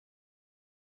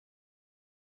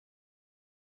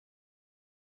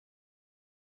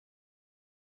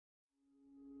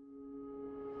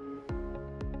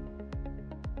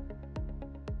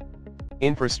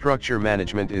Infrastructure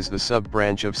management is the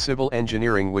sub-branch of civil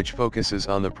engineering which focuses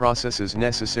on the processes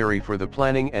necessary for the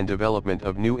planning and development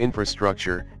of new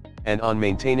infrastructure, and on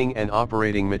maintaining and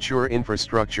operating mature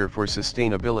infrastructure for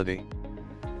sustainability.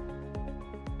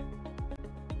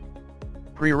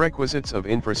 Prerequisites of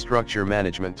infrastructure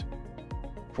management.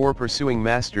 For pursuing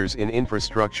masters in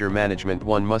infrastructure management,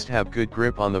 one must have good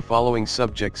grip on the following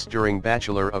subjects during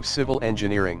Bachelor of Civil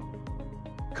Engineering: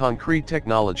 concrete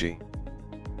technology,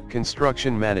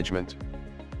 construction management,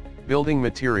 building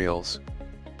materials,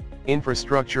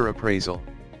 infrastructure appraisal,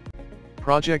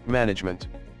 project management.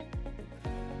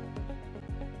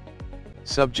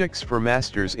 Subjects for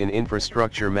masters in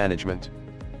infrastructure management: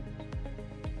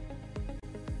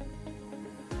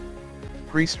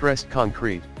 pre-stressed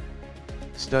concrete,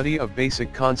 study of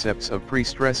basic concepts of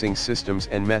pre-stressing systems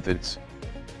and methods,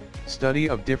 study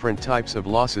of different types of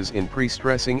losses in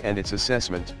pre-stressing and its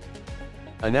assessment,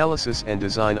 analysis and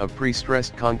design of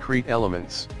pre-stressed concrete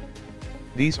elements.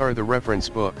 These are the reference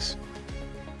books.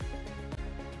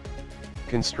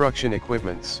 Construction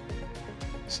equipments.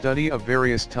 Study of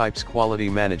various types, quality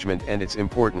management and its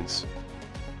importance.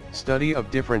 Study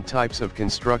of different types of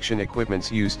construction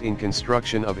equipments used in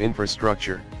construction of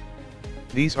infrastructure.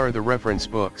 These are the reference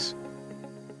books.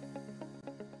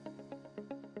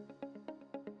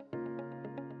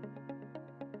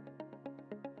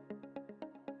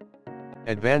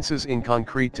 Advances in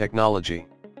concrete technology.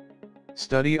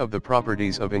 Study of the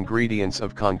properties of ingredients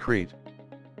of concrete.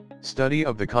 Study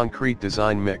of the concrete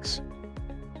design mix.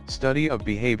 Study of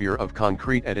behavior of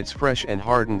concrete at its fresh and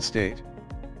hardened state.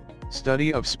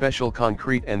 Study of special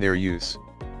concrete and their use.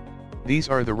 These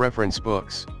are the reference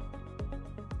books.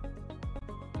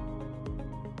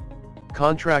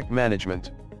 Contract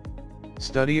management.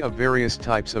 Study of various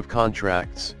types of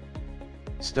contracts.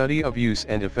 Study of use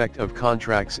and effect of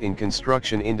contracts in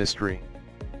construction industry.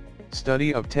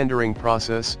 Study of tendering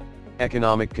process,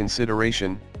 economic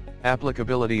consideration,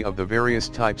 applicability of the various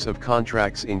types of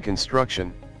contracts in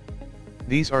construction.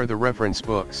 These are the reference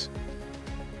books.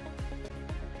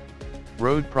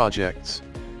 Road projects.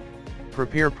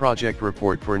 Prepare project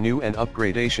report for new and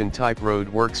upgradation type road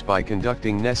works by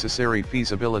conducting necessary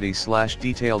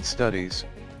feasibility/detailed studies.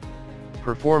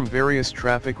 Perform various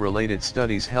traffic-related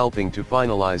studies helping to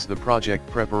finalize the project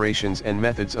preparations and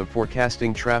methods of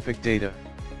forecasting traffic data.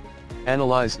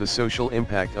 Analyze the social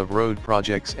impact of road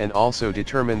projects and also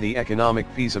determine the economic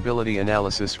feasibility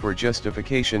analysis for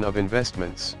justification of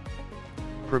investments.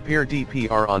 Prepare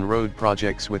DPR on road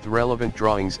projects with relevant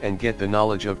drawings and get the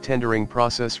knowledge of tendering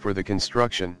process for the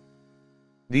construction.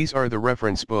 These are the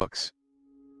reference books.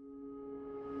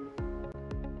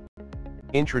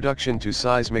 Introduction to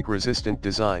Seismic Resistant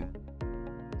Design.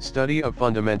 Study of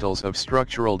fundamentals of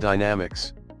structural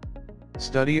dynamics.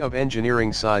 Study of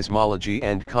engineering seismology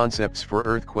and concepts for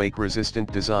earthquake-resistant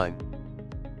design.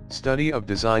 Study of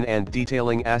design and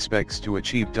detailing aspects to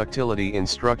achieve ductility in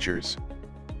structures.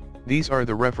 These are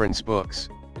the reference books.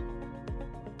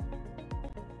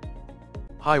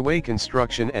 Highway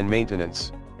construction and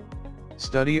maintenance.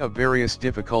 Study of various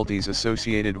difficulties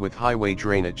associated with highway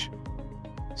drainage.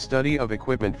 Study of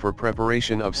equipment for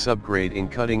preparation of subgrade in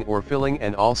cutting or filling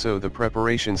and also the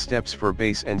preparation steps for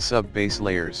base and sub-base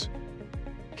layers.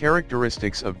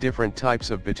 Characteristics of different types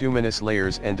of bituminous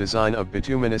layers and design of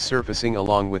bituminous surfacing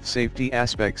along with safety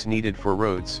aspects needed for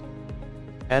roads.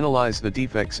 Analyze the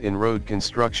defects in road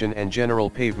construction and general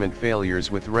pavement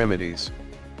failures with remedies.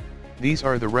 These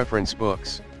are the reference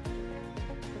books.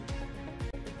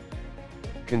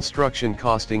 Construction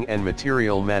costing and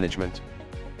material management.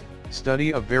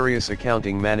 Study of various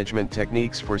accounting management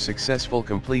techniques for successful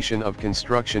completion of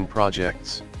construction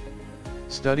projects.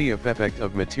 Study of effect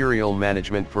of material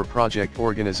management for project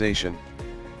organization.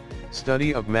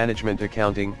 Study of management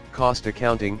accounting, cost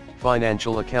accounting,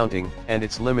 financial accounting, and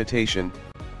its limitation,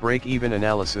 break-even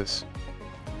analysis.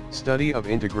 Study of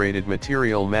integrated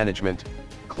material management,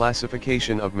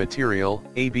 classification of material,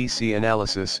 ABC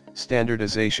analysis,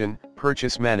 standardization,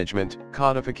 purchase management,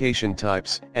 codification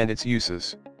types, and its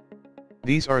uses.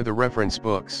 These are the reference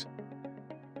books.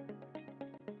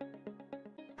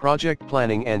 Project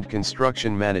planning and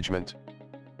construction management.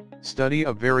 Study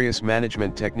of various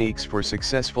management techniques for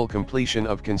successful completion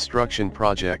of construction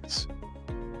projects.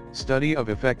 Study of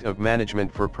effect of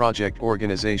management for project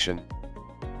organization.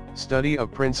 Study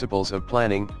of principles of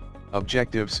planning,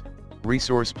 objectives,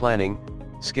 resource planning,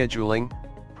 scheduling,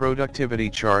 productivity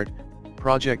chart,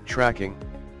 project tracking.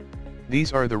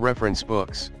 These are the reference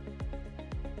books.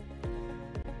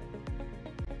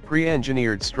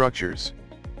 Pre-engineered structures.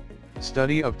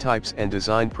 Study of types and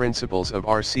design principles of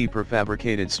RC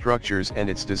prefabricated structures and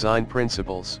its design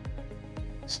principles.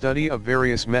 Study of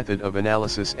various method of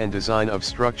analysis and design of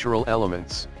structural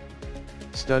elements.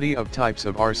 Study of types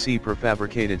of RC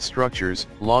prefabricated structures,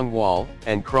 long wall,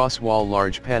 and cross wall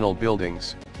large panel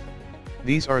buildings.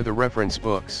 These are the reference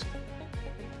books.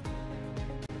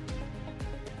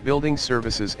 Building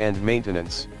services and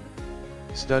maintenance.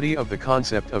 Study of the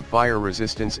concept of fire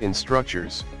resistance in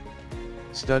structures.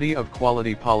 Study of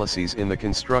quality policies in the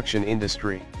construction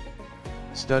industry.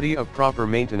 Study of proper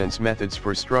maintenance methods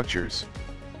for structures.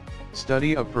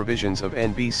 Study of provisions of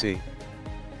NBC.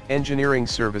 Engineering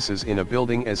services in a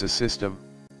building as a system.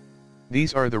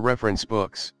 These are the reference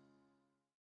books.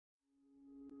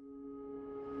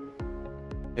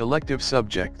 Elective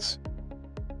subjects.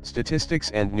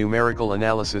 Statistics and numerical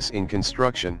analysis in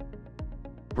construction.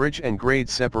 Bridge and grade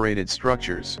separated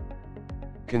structures.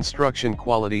 Construction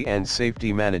quality and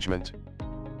safety management.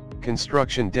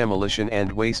 Construction demolition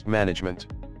and waste management.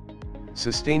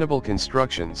 Sustainable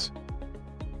constructions.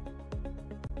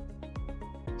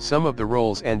 Some of the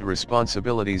roles and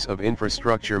responsibilities of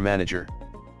infrastructure manager.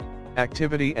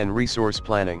 Activity and resource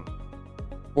planning.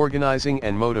 Organizing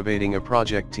and motivating a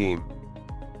project team.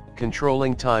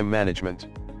 Controlling time management.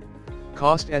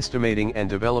 Cost estimating and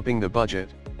developing the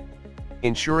budget.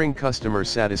 Ensuring customer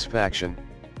satisfaction.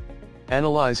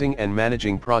 Analyzing and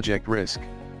managing project risk.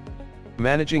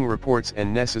 Managing reports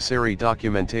and necessary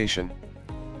documentation.